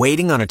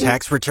Waiting on a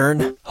tax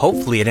return?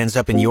 Hopefully it ends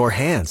up in your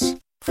hands.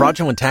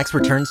 Fraudulent tax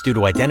returns due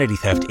to identity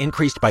theft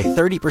increased by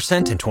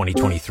 30% in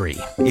 2023.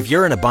 If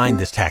you're in a bind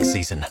this tax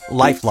season,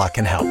 LifeLock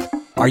can help.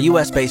 Our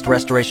U.S.-based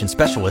restoration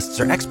specialists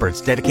are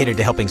experts dedicated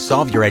to helping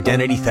solve your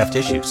identity theft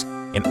issues.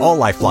 And all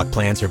LifeLock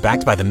plans are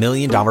backed by the $1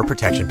 Million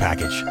Protection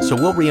Package. So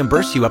we'll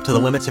reimburse you up to the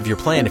limits of your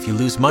plan if you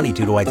lose money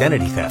due to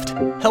identity theft.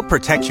 Help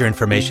protect your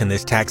information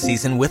this tax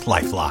season with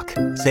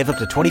LifeLock. Save up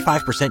to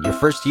 25% your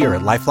first year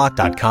at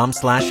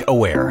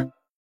LifeLock.com/aware.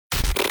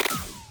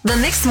 The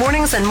Mixed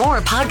Mornings and More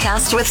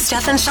podcast with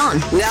Steph and Sean.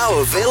 Now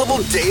available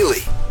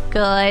daily.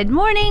 Good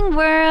morning,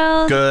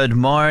 world. Good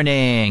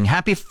morning.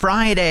 Happy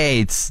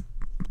Friday. It's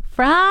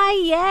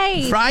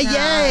Friday.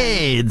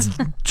 It's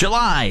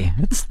July.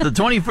 It's the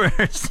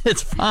 21st.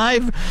 It's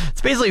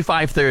basically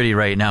 5:30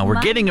 right now.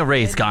 We're getting a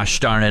race, gosh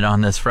darn it,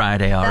 on this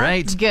Friday, all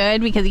right? That's good,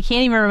 because you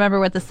can't even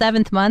remember what the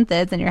 7th month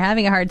is, and you're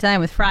having a hard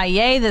time with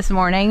Friday this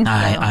morning. So.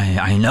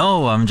 I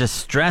know. I'm just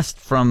stressed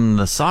from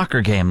the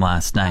soccer game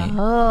last night.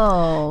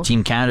 Oh.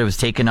 Team Canada was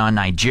taking on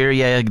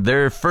Nigeria,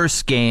 their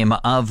first game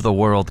of the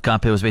World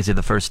Cup. It was basically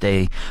the first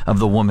day of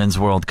the Women's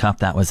World Cup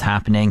that was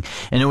happening,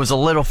 and it was a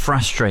little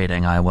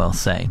frustrating, I will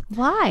say.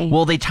 Why?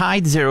 Well, they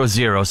tied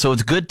 0-0, so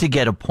it's good to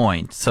get a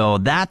point. So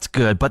that's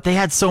good, but they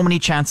had so many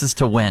chances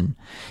to win,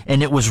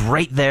 and it was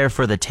right there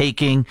for the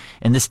taking,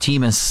 and this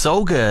team is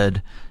so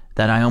good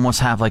that I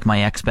almost have like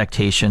my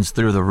expectations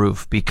through the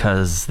roof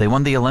because they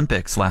won the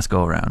Olympics last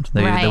go around.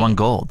 They won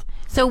gold.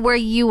 So were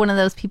you one of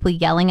those people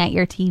yelling at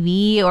your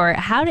TV, or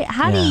how do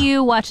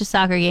you watch a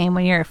soccer game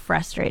when you're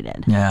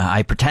frustrated? Yeah,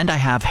 I pretend I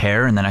have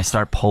hair and then I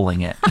start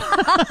pulling it.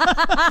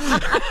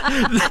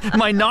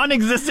 My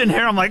non-existent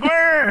hair, I'm like,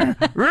 "Rrr,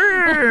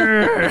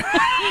 rrr."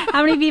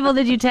 How many people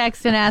did you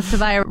text and ask to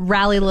buy a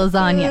rally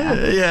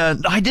lasagna? Yeah,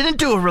 I didn't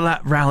do a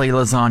rally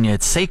lasagna.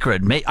 It's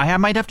sacred. I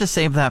might have to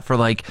save that for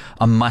like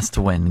a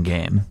must-win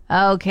game.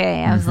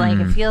 Okay, I was like,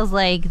 it feels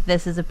like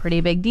this is a pretty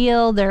big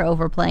deal. They're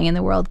overplaying in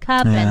the World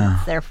Cup, and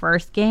it's their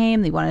first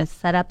game. They want to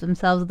set up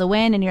themselves the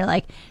win, and you're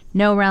like,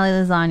 no rally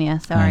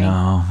lasagna. Sorry. I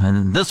know.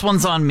 And this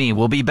one's on me.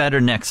 We'll be better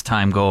next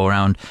time go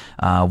around.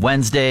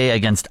 Wednesday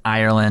against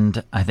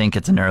Ireland. I think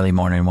it's an early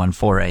morning one,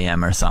 4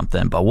 a.m. or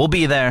something. But we'll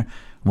be there.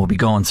 We'll be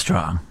going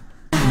strong.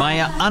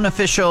 My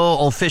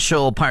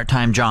official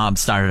part-time job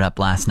started up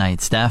last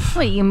night, Steph.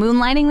 Wait, you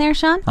moonlighting there,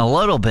 Sean? A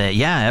little bit,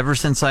 yeah. Ever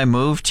since I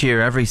moved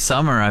here, every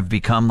summer I've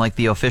become like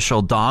the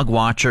official dog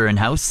watcher and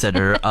house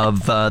sitter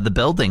of the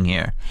building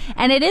here.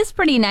 And it is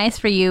pretty nice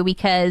for you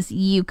because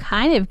you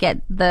kind of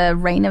get the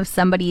reign of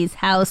somebody's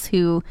house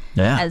who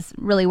has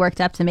really worked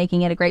up to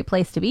making it a great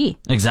place to be.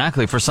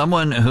 Exactly. For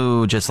someone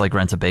who just like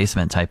rents a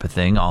basement type of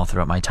thing all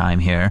throughout my time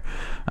here,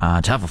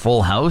 to have a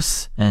full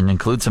house and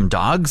include some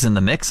dogs in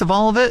the mix of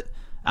all of it,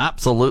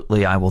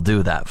 absolutely, I will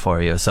do that for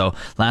you. So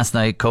last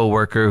night,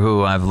 coworker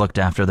who I've looked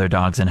after their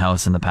dogs in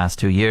house in the past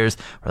 2 years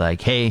were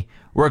like, "Hey,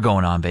 we're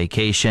going on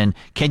vacation.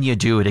 Can you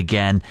do it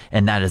again?"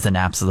 And that is an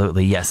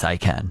absolutely yes, I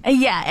can.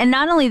 Yeah, and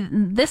not only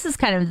this is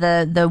kind of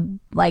the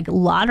like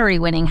lottery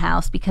winning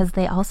house because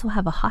they also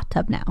have a hot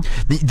tub now.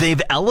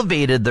 They've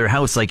elevated their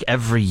house like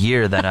every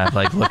year that I've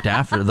like looked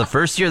after. The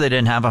first year they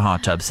didn't have a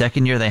hot tub.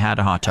 Second year they had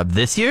a hot tub.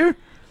 This year,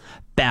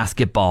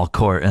 basketball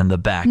court in the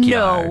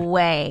backyard. No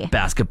way.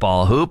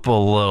 Basketball hoop, a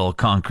little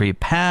concrete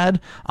pad.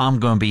 I'm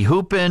going to be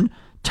hooping,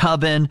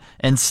 tubbing,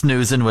 and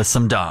snoozing with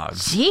some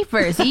dogs.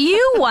 Jeepers,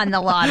 you won the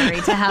lottery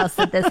to house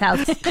at this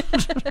house.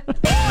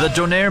 The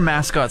Donair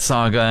mascot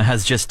saga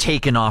has just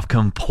taken off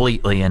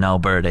completely in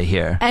Alberta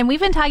here. And we've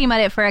been talking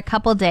about it for a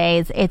couple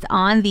days. It's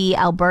on the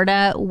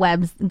Alberta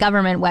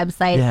government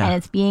website, and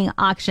it's being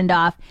auctioned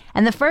off.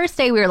 And the first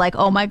day we were like,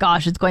 oh my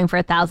gosh, it's going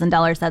for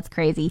 $1,000. That's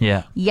crazy.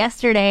 Yeah.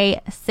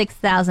 Yesterday,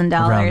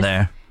 $6,000. Around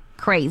there.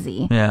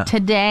 Crazy. Yeah.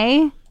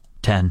 Today,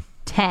 $10,000.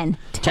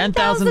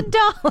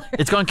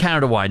 It's gone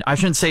Canada-wide. I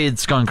shouldn't say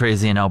it's gone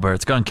crazy in Alberta.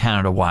 It's gone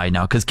Canada-wide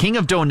now. Because King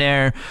of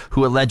Donair,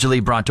 who allegedly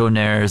brought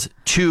Donairs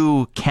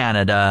to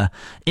Canada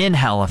in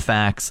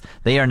Halifax,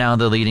 they are now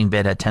the leading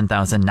bid at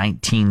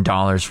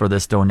 $10,019 for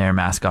this Donair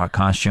mascot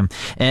costume.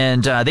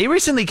 And they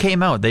recently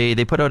came out. They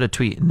put out a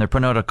tweet, and they're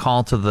putting out a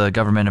call to the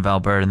government of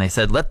Alberta. And they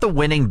said, let the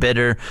winning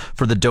bidder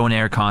for the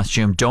Donair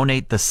costume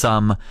donate the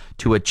sum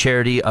to a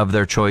charity of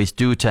their choice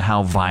due to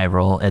how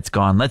viral it's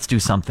gone. Let's do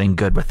something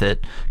good with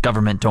it.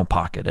 Government don't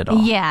pocket it all.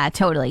 Yeah,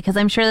 totally. Because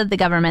I'm sure that the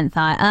government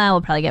thought,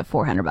 we'll probably get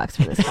 $400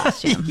 for this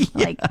costume.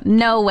 Like,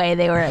 no way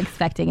they were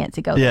expecting it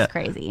to go this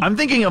crazy. I'm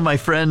thinking of my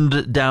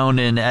friend down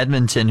in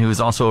Edmonton who's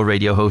also a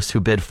radio host who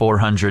bid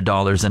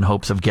 $400 in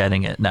hopes of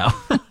getting it now.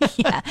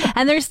 Yeah.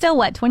 And there's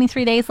still,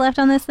 23 days left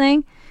on this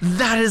thing?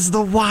 That is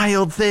the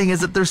wild thing,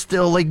 is that there's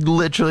still like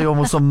literally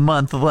almost a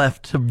month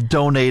left to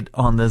donate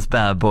on this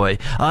bad boy.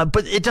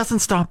 But it doesn't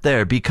stop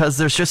there because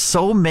there's just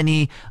so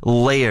many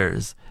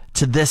layers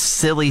to this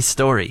silly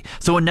story.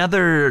 So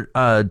another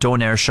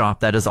Donair shop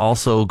that is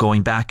also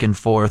going back and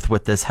forth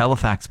with this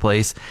Halifax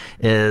place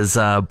is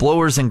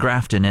Blowers in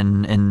Grafton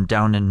and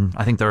down in,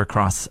 I think they're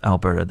across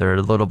Alberta. They're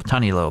a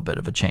tiny little bit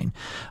of a chain.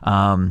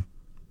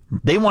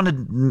 they want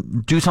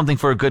to do something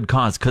for a good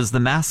cause because the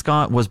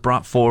mascot was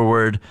brought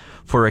forward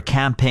for a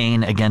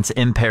campaign against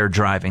impaired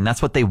driving.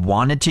 That's what they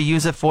wanted to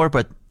use it for,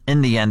 but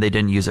in the end, they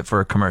didn't use it for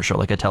a commercial,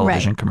 like a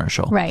television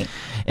commercial. Right.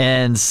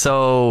 And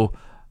so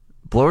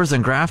Blowers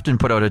in Grafton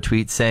put out a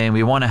tweet saying,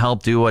 we want to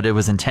help do what it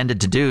was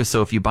intended to do.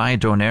 So if you buy a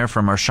donair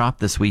from our shop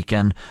this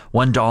weekend,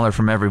 $1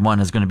 from everyone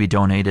is going to be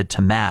donated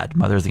to MAD,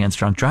 Mothers Against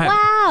Drunk Driving.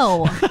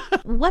 Wow.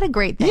 What a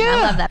great thing.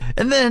 I love that.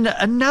 And then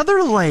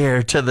another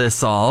layer to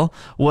this all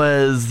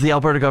was the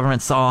Alberta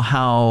government saw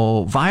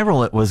how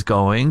viral it was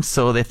going,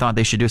 so they thought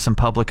they should do some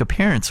public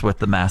appearance with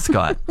the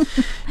mascot.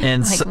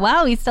 And like,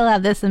 wow, we still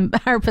have this in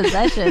our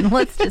possession.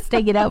 Let's just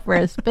take it out for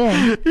a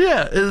spin.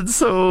 Yeah. And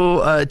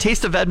so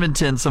Taste of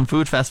Edmonton, some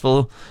food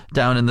festival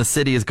down in the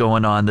city is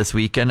going on this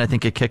weekend. I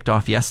think it kicked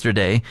off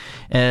yesterday.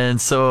 And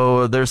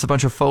so there's a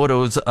bunch of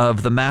photos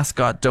of the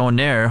mascot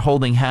donair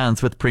holding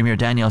hands with Premier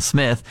Danielle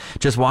Smith,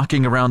 just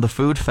walking around the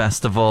food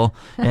festival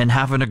and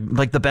having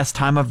like the best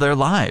time of their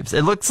lives.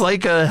 It looks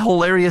like a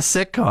hilarious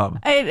sitcom.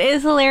 It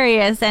is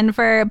hilarious. And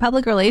for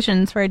public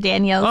relations for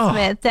Danielle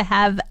Smith to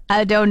have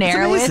a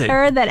donair with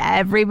her that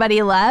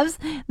everybody loves,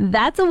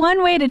 that's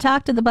one way to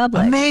talk to the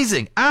public.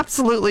 Amazing.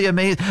 Absolutely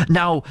amazing.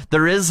 Now,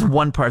 there is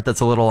one part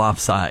that's a little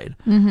offside.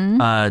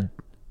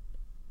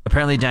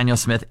 Apparently Danielle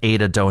Smith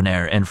ate a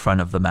donair in front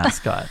of the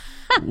mascot,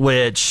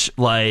 which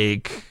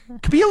like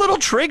could be a little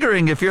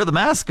triggering if you're the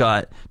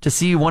mascot to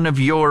see one of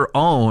your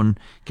own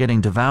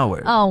getting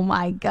devoured. Oh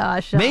my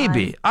gosh. Sean.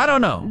 Maybe. I don't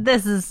know.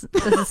 This is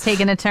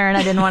taking a turn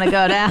I didn't want to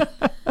go down.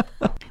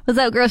 Was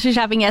out grocery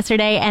shopping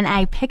yesterday and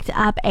I picked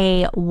up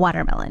a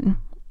watermelon.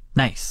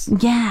 Nice.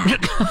 Yeah.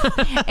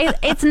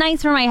 It's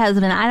nice for my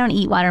husband. I don't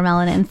eat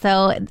watermelon, and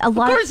so a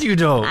lot of course you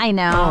don't. I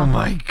know. Oh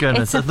my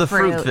goodness. It's the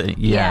fruit thing.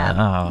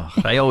 Yeah.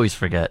 Oh, I always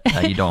forget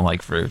that you don't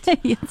like fruit.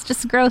 It's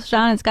just gross,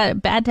 Sean. It's got a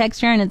bad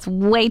texture and it's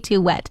way too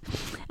wet.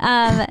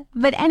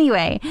 But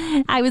anyway,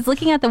 I was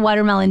looking at the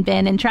watermelon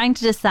bin and trying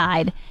to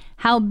decide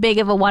how big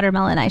of a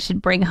watermelon I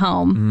should bring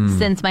home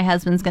since my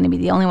husband's going to be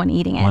the only one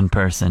eating it. One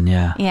person,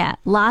 yeah. Yeah.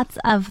 Lots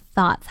of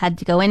thoughts had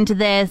to go into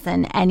this.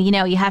 And you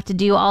know, you have to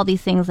do all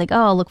these things like,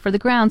 oh, look for the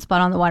ground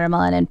spot on the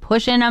watermelon and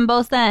push in on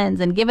both ends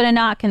and give it a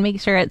knock and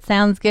make sure it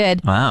sounds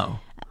good.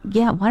 Wow.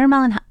 Yeah.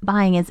 Watermelon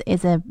buying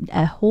is a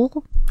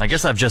whole. I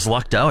guess I've just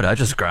lucked out. I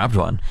just grabbed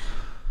one.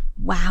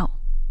 Wow.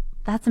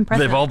 That's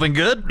impressive. They've all been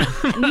good?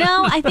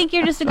 No, I think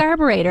you're just a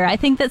carburetor. I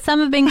think that some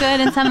have been good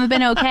and some have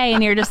been okay,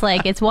 and you're just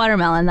like, it's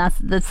watermelon.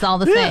 That's all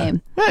the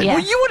same. Right. Yeah.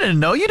 Well, you wouldn't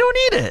know. You don't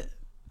eat it.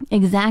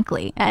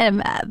 Exactly.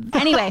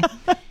 Anyway,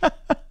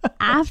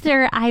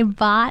 after I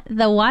bought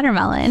the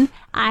watermelon,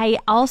 I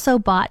also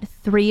bought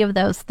 3 of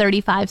those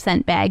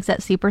 35-cent bags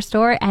at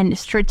Superstore and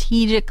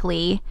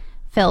strategically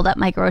filled up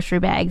my grocery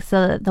bags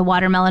so that the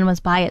watermelon was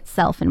by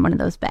itself in one of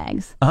those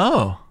bags.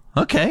 Oh,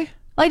 okay.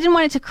 Well, I didn't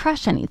want it to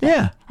crush anything.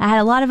 Yeah. I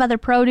had a lot of other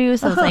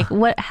produce. I was like,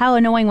 how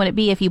annoying would it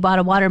be if you bought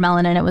a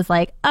watermelon and it was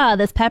like,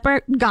 this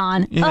pepper,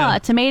 gone. Yeah.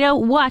 Tomato,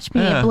 watch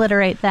me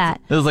obliterate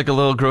that. It was like a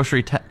little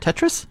grocery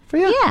Tetris for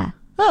you? Yeah.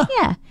 Oh,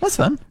 yeah. That's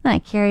fun. And I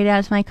carried it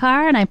out to my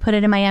car and I put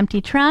it in my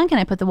empty trunk and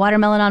I put the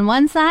watermelon on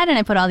one side and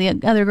I put all the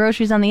other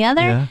groceries on the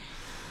other. Yeah.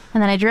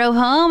 And then I drove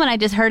home and I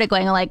just heard it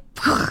going like...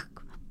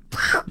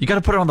 You got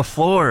to put it on the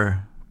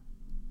floor.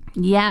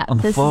 Yeah,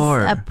 this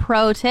floor. Is a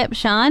pro tip,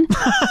 Sean.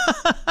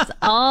 It's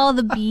all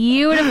the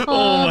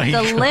beautiful,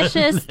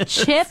 delicious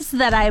chips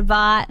that I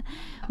bought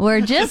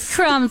were just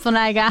crumbs when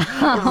I got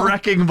home.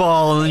 Wrecking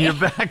ball in your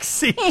back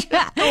seat.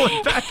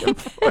 Going back and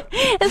forth.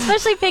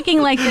 Especially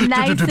picking like the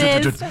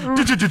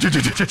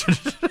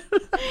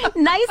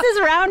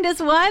nicest,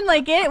 roundest one.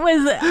 Like it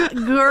was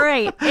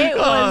great. It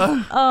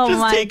was,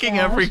 just taking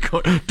every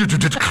corner.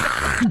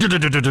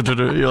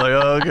 You're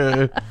like,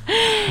 okay.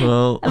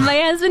 Well, my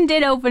husband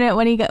did open it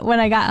when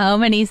I got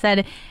home, and he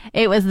said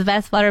it was the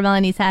best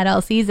watermelon he's had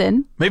all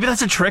season. Maybe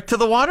that's a trick to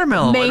the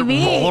watermelon. Maybe.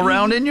 Let it roll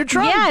around in your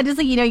trunk. Yeah, just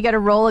like, you got to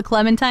roll a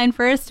clementine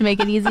first to make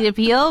it easy to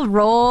peel.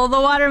 Roll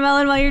the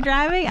watermelon while you're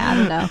driving. I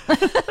don't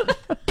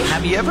know.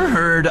 Have you ever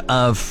heard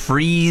of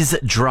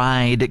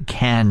freeze-dried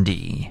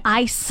candy?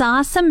 I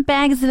saw some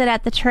bags of it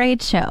at the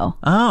trade show.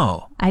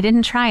 Oh. I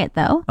didn't try it,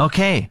 though.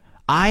 Okay.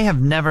 I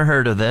have never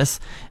heard of this.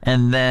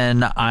 And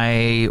then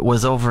I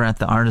was over at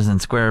the Artisan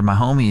Square, my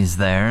homies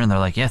there, and they're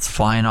like, yeah, it's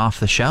flying off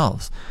the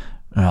shelves.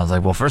 And I was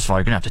like, well, first of all,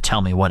 you're going to have to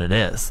tell me what it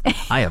is.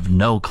 I have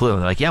no clue.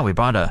 They're like, yeah, we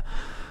bought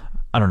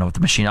I don't know what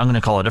the machine, I'm going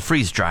to call it a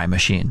freeze-dry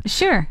machine.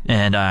 Sure.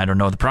 And I don't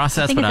know the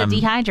process, I think it's a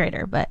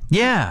dehydrator, but...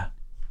 Yeah.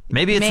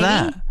 Maybe it's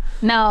that.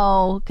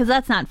 No, because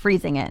that's not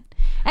freezing it.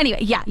 Anyway,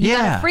 yeah, you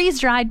got a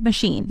freeze-dried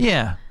machine.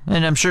 Yeah,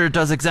 and I'm sure it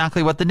does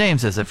exactly what the name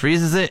says. It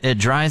freezes it, it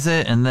dries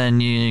it, and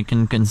then you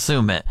can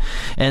consume it.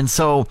 And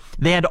so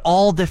they had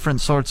all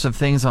different sorts of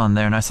things on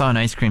there, and I saw an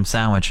ice cream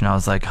sandwich, and I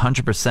was like,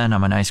 100%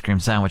 I'm an ice cream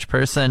sandwich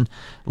person.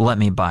 Let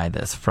me buy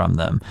this from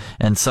them.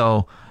 And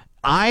so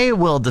I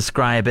will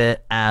describe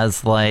it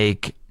as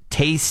like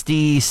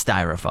tasty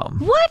styrofoam.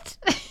 What?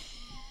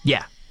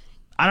 Yeah.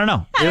 I don't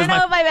know. I don't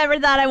know if I've ever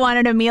thought I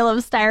wanted a meal of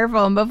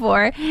styrofoam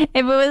before. If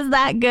it was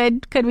that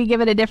good, could we give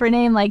it a different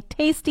name, like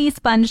Tasty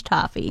Sponge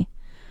Toffee?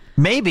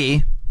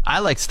 Maybe. I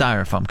like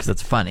styrofoam because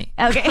it's funny.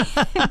 Okay.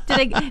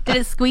 Did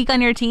it squeak on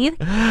your teeth?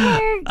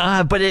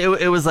 But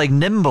it was like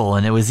nimble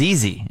and it was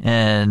easy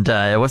and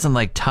it wasn't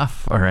like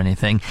tough or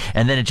anything.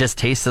 And then it just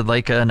tasted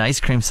like an ice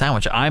cream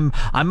sandwich. I'm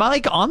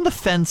like on the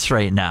fence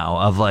right now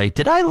of like,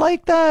 did I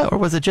like that or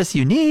was it just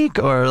unique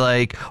or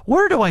like,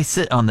 where do I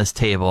sit on this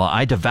table?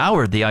 I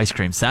devoured the ice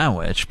cream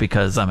sandwich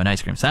because I'm an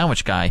ice cream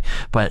sandwich guy,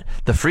 but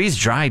the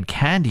freeze-dried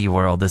candy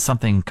world is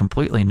something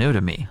completely new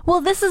to me.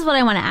 Well, this is what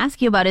I want to ask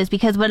you about is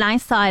because when I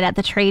saw it at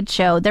the trade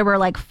show, there were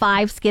like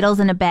 5 Skittles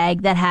in a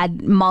bag that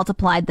had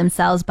multiplied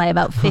themselves by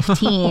about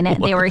 15.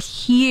 They were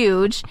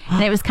huge,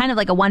 and it was kind of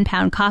like a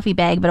 1-pound coffee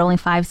bag, but only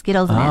 5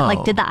 Skittles in it.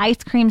 Like, did the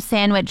ice cream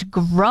sandwich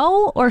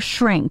grow or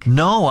shrink?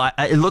 No,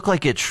 it looked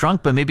like it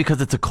shrunk, but maybe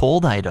because it's a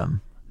cold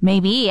item.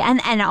 Maybe,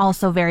 and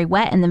also very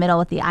wet in the middle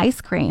with the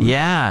ice cream.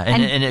 Yeah,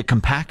 and it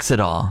compacts it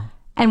all.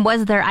 And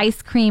was there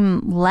ice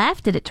cream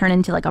left? Did it turn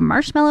into like a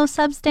marshmallow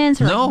substance?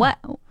 Or No. like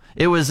what?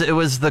 It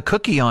was the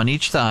cookie on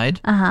each side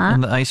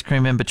and the ice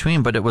cream in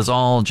between, but it was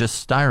all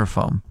just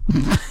styrofoam.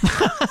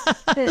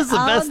 It's the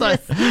best time.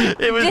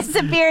 It was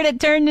disappeared.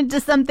 It turned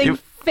into something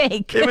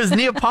fake. It was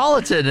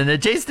Neapolitan and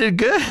it tasted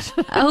good.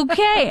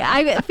 Okay.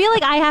 I feel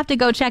like I have to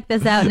go check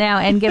this out now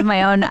and give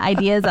my own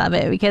ideas of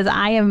it because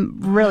I am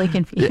really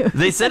confused.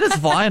 They said it's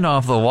flying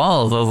off the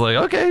walls. I was like,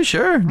 okay,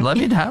 sure. Let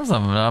me have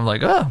some. And I'm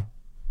like, oh,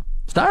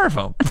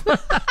 styrofoam.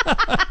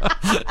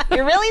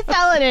 You're really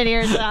selling it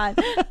here, Sean.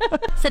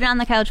 Sitting on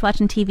the couch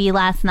watching TV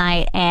last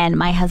night, and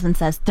my husband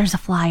says, "There's a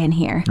fly in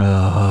here."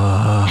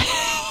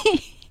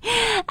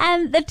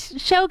 And the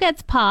show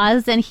gets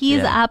paused, and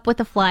he's up with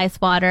the fly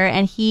swatter,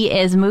 and he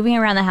is moving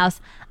around the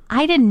house.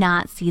 I did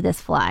not see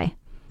this fly.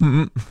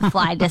 The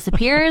fly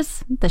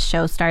disappears. The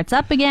show starts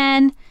up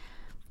again.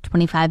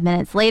 25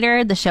 minutes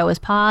later, the show is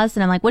paused,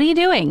 and I'm like, "What are you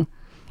doing?"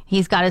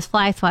 He's got his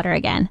fly swatter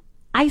again.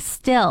 I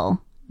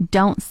still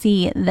don't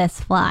see this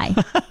fly.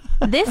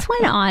 This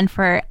went on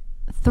for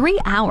 3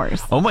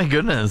 hours. Oh my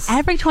goodness.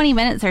 Every 20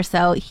 minutes or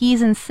so,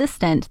 he's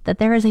insistent that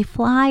there is a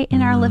fly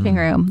in our living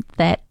room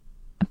that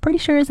I'm pretty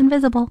sure is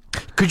invisible.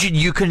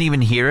 You couldn't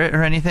even hear it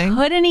or anything?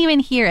 Couldn't even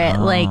hear it.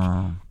 Like,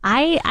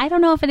 I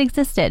don't know if it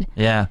existed.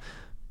 Yeah.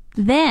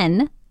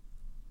 Then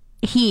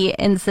he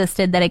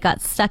insisted that it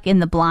got stuck in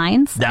the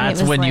blinds.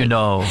 That's when you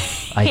know.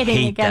 I hitting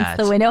hate against that.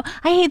 the window.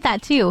 I hate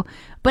that too.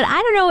 But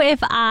I don't know if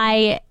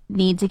I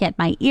need to get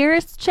my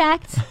ears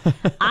checked.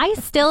 I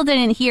still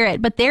didn't hear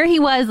it, but there he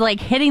was, like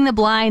hitting the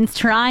blinds,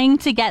 trying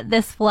to get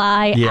this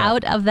fly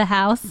out of the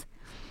house.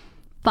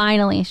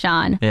 Finally,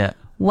 Sean. Yeah.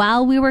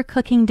 While we were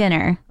cooking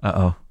dinner,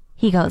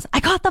 he goes, "I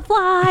caught the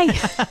fly."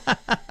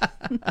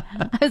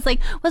 I was like,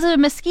 "Was it a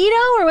mosquito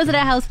or was it a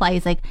housefly?"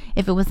 He's like,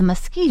 "If it was a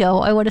mosquito,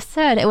 I would have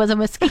said it was a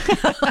mosquito."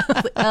 I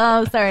was like,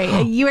 "Oh,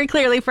 sorry. You were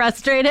clearly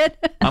frustrated."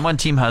 I'm on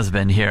team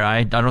husband here.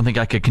 I don't think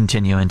I could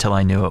continue until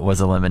I knew it was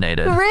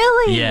eliminated.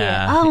 Really?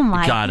 Yeah. Oh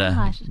my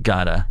gosh.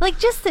 Gotta. Like,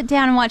 just sit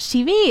down and watch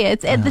TV.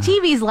 The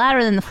TV's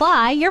louder than the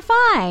fly. You're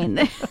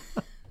fine.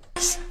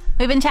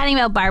 We've been chatting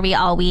about Barbie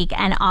all week,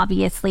 and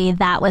obviously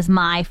that was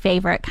my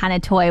favorite kind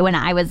of toy when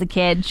I was a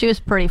kid. She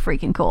was pretty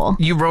freaking cool.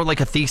 You wrote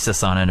like a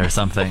thesis on it or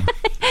something.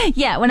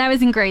 Yeah, when I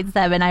was in grade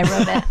 7, I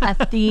wrote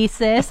a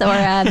thesis or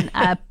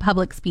a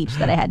public speech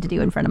that I had to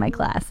do in front of my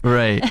class.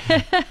 Right.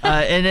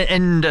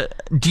 And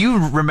do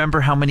you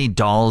remember how many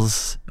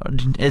dolls?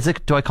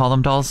 Do I call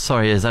them dolls?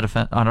 Sorry, is that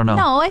I don't know.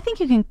 No, I think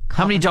you can call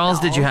How many them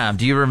dolls did you have?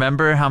 Do you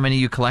remember how many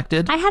you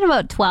collected? I had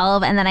about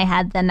 12, and then I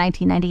had the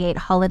 1998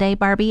 holiday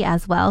Barbie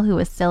as well, who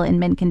was still in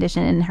mint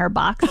condition in her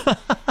box.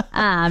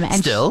 And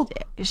Still?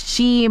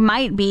 She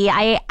might be.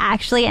 I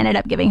actually ended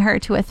up giving her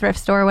to a thrift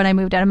store when I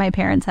moved out of my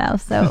parents'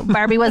 house. So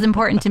Barbie was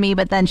important to me,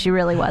 but then she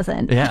really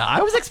wasn't. Yeah,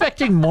 I was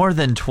expecting more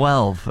than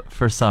 12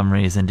 for some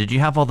reason. Did you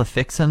have all the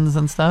fixins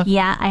and stuff?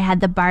 Yeah, I had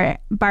the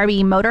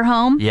Barbie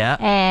motorhome. Yeah.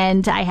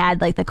 And I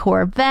had like the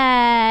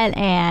Corvette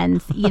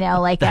and,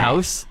 like the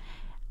house?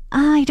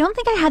 I don't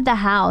think I had the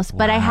house,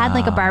 but I had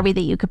like a Barbie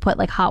that you could put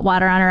like hot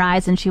water on her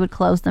eyes and she would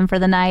close them for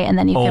the night, and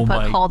then you could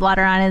put cold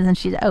water on it and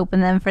she'd open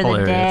them for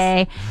the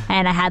day.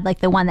 And I had like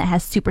the one that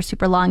has super,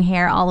 super long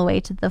hair all the way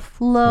to the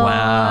floor.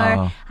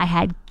 Wow. I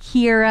had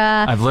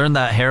Kira. I've learned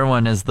that hair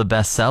one is the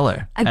best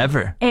seller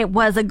ever. It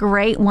was a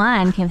great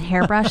one. Came with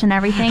hairbrush and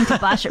everything to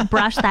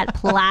brush that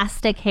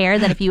plastic hair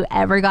that if you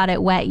ever got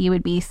it wet, you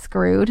would be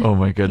screwed. Oh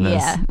my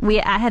goodness.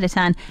 Yeah, I had a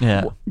ton.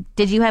 Yeah.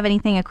 Did you have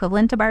anything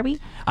equivalent to Barbie?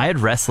 I had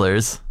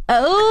wrestlers.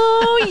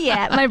 Oh,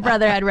 yeah. My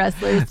brother had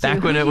wrestlers, too.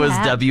 Back when it was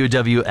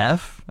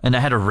WWF, and I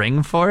had a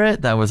ring for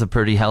it that was a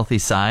pretty healthy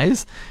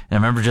size. And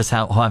I remember just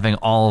having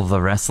all of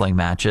the wrestling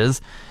matches.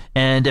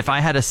 And if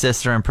I had a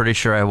sister, I'm pretty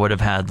sure I would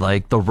have had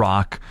like The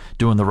Rock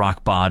doing the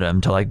rock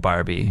bottom to like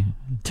Barbie,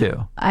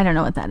 too. I don't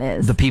know what that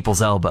is. The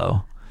people's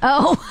elbow.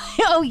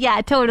 Oh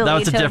yeah, totally.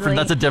 That's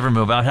a different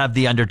move. I would have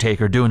the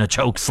Undertaker doing a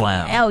choke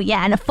slam. Oh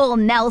yeah, and a full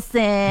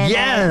Nelson.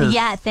 Yes.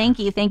 Yeah, thank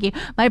you.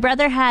 My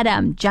brother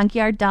had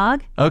Junkyard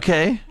Dog.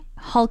 Okay.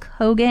 Hulk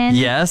Hogan.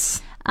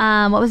 Yes.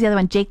 What was the other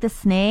one? Jake the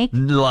Snake.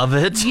 Love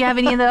it. Do you have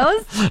any of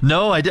those?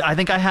 No, I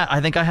think I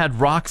had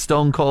Rock,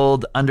 Stone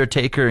Cold,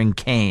 Undertaker, and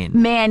Kane.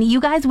 Man, you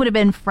guys would have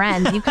been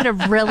friends. You could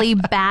have really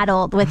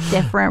battled with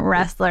different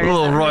wrestlers. A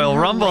little Royal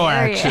Rumble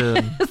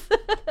action.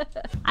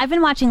 I've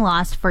been watching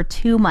Lost for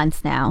 2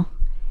 months now.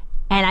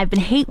 And I've been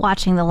hate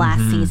watching the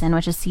last season,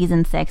 which is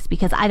season 6,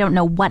 because I don't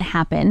know what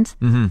happened,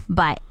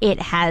 but it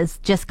has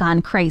just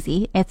gone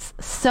crazy. It's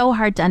so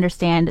hard to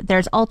understand.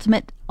 There's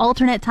alternate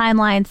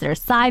timelines.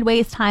 There's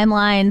sideways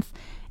timelines.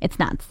 It's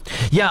nuts.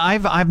 Yeah,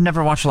 I've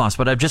never watched Lost,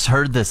 but I've just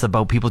heard this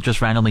about people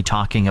just randomly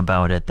talking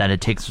about it, that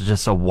it takes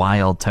just a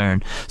wild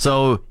turn.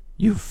 So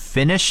you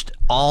finished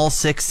all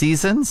 6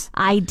 seasons?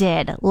 I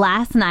did.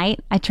 Last night,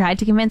 I tried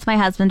to convince my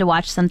husband to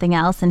watch something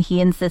else, and he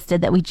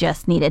insisted that we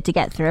just needed to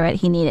get through it.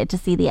 He needed to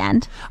see the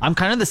end. I'm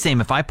kind of the same.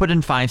 If I put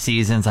in 5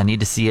 seasons, I need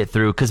to see it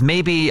through, because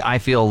maybe I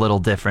feel a little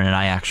different, and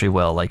I actually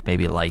will,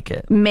 maybe like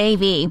it.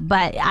 Maybe,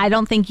 but I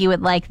don't think you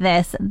would like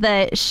this.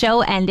 The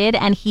show ended,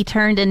 and he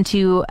turned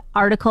into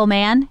Article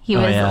Man. He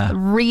was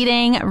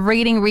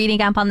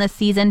reading up on this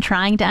season,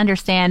 trying to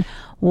understand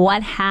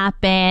what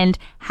happened,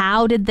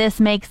 how did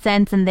this make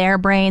sense in their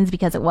brains,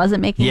 because it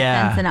wasn't making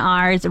sense in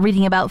ours,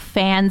 reading about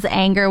fans'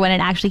 anger when it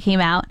actually came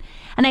out.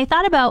 And I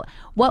thought about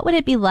what would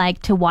it be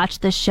like to watch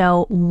the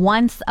show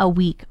once a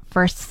week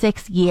for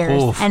 6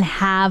 years and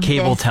have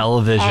cable this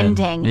television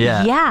ending.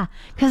 Yeah,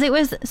 because it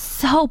was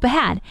so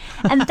bad.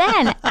 And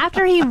then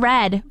after he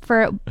read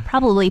for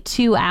probably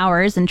 2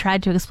 hours and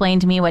tried to explain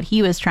to me what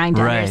he was trying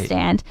to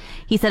understand,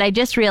 he said, I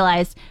just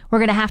realized we're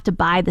going to have to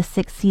buy the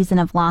 6th season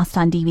of Lost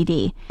on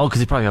DVD. Oh,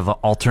 because you probably have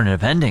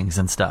alternative endings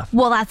and stuff.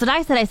 Well, that's what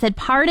I said. I said,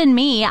 pardon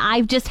me,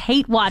 I just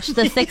hate watched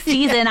the 6th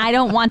season. I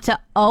don't want to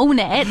own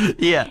it.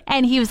 Yeah.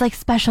 And he was like,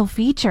 special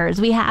features.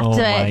 We have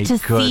to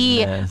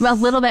see a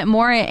little bit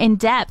more in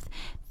depth.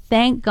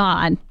 Thank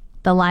God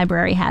the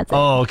library has it.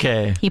 Oh,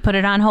 okay. He put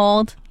it on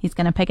hold. He's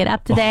going to pick it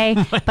up today.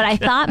 But I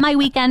thought my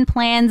weekend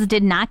plans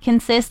did not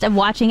consist of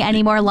watching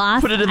any more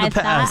Lost. Put it in the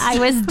past. Thought I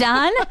was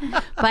done.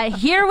 But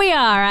here we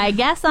are. I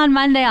guess on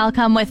Monday I'll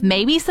come with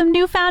maybe some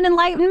newfound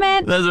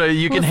enlightenment. That's right.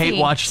 You can hate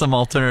watch some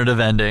alternative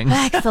endings.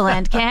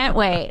 Excellent. Can't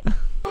wait.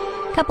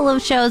 A couple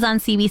of shows on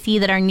CBC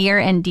that are near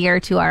and dear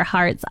to our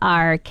hearts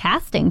are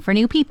casting for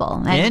new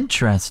people. And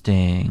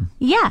interesting.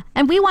 Yeah.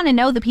 And we want to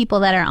know the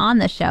people that are on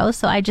the show.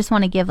 So I just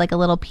want to give a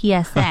little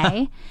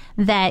PSA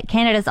that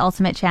Canada's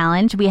Ultimate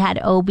Challenge, we had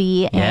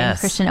Obi and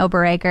Christian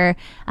Obereger.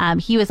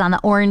 He was on the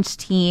Orange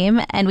team,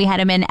 and we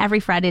had him in every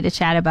Friday to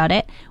chat about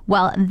it.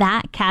 Well,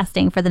 that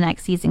casting for the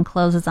next season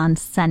closes on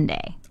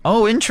Sunday.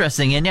 Oh,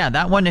 interesting. And yeah,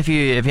 that one, if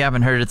you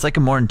haven't heard, it's like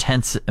a more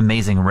intense,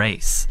 amazing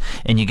race.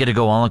 And you get to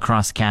go all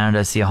across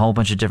Canada, see a whole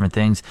bunch of different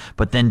things,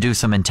 but then do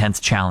some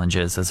intense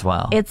challenges as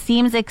well. It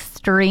seems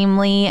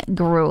extremely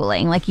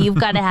grueling. Like, you've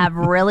got to have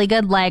really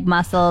good leg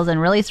muscles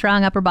and really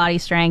strong upper body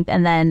strength,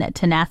 and then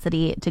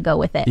tenacity to go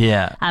with it.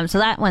 Yeah. So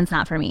that one's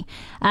not for me.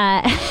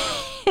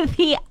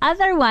 The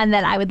other one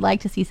that I would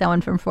like to see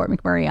someone from Fort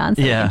McMurray on,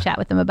 so we can chat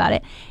with them about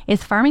it,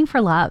 is Farming for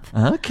Love.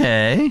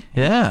 Okay,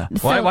 yeah.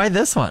 So, why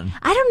this one?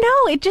 I don't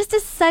know. It just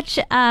is such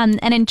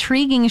an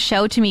intriguing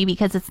show to me,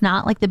 because it's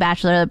not like The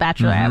Bachelor or The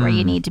Bachelorette, where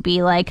you need to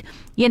be like,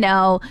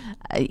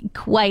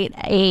 quite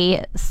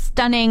a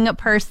stunning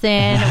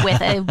person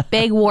with a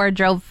big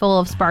wardrobe full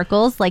of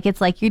sparkles. Like, it's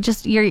like you're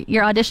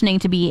auditioning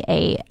to be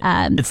a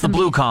it's the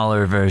blue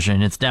collar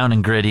version. It's down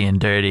and gritty and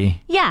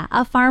dirty. Yeah,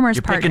 a farmer's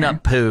partner. You're picking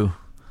up poo.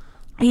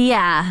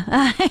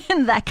 Yeah,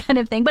 that kind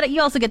of thing. But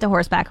you also get to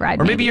horseback ride.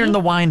 Or maybe you're in the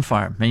wine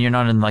farm and you're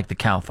not in the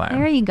cow farm.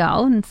 There you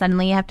go. And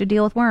suddenly you have to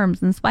deal with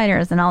worms and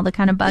spiders and all the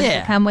kind of bugs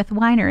that come with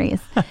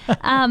wineries.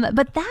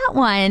 But that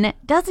one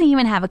doesn't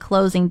even have a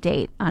closing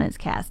date on its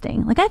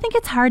casting. Like, I think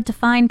it's hard to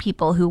find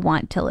people who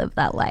want to live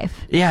that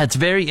life. Yeah, it's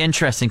very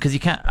interesting, because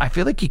I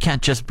feel like you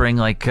can't just bring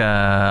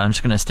I'm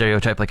just going to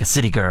stereotype like a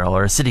city girl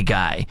or a city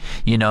guy,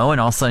 and all of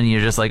a sudden you're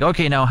just like,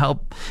 okay, now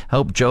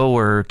help Joe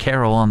or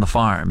Carol on the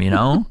farm,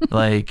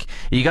 like,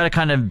 you got to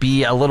kind of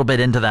be a little bit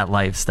into that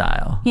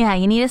lifestyle. Yeah,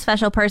 you need a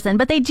special person.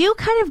 But they do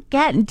kind of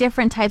get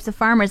different types of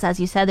farmers. As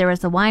you said, there was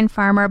the wine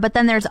farmer, but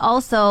then there's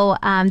also,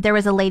 there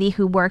was a lady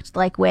who worked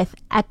with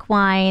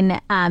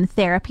equine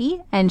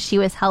therapy, and she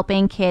was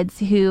helping kids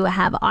who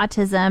have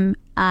autism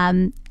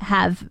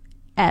have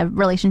a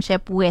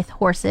relationship with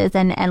horses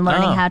and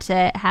learning how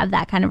to have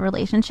that kind of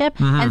relationship.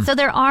 And so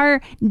there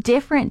are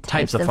different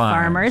types of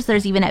farmers.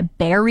 There's even a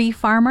berry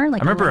farmer. I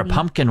remember a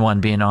pumpkin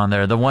one being on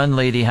there. The one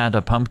lady had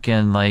a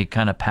pumpkin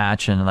kind of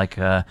patch and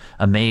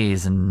a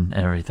maze and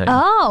everything.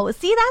 Oh,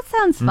 see, that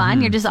sounds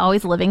fun. You're just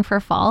always living for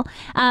fall.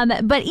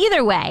 But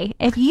either way,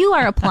 if you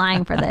are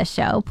applying for this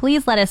show,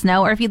 please let us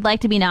know. Or if you'd like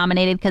to be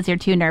nominated because you're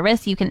too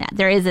nervous,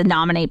 there is a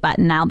nominate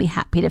button. I'll be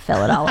happy to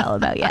fill it all out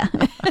about you.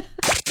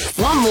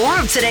 Want more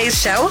of today's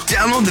show?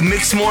 Download the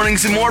Mixed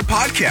Mornings and More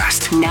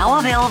podcast. Now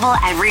available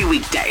every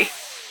weekday.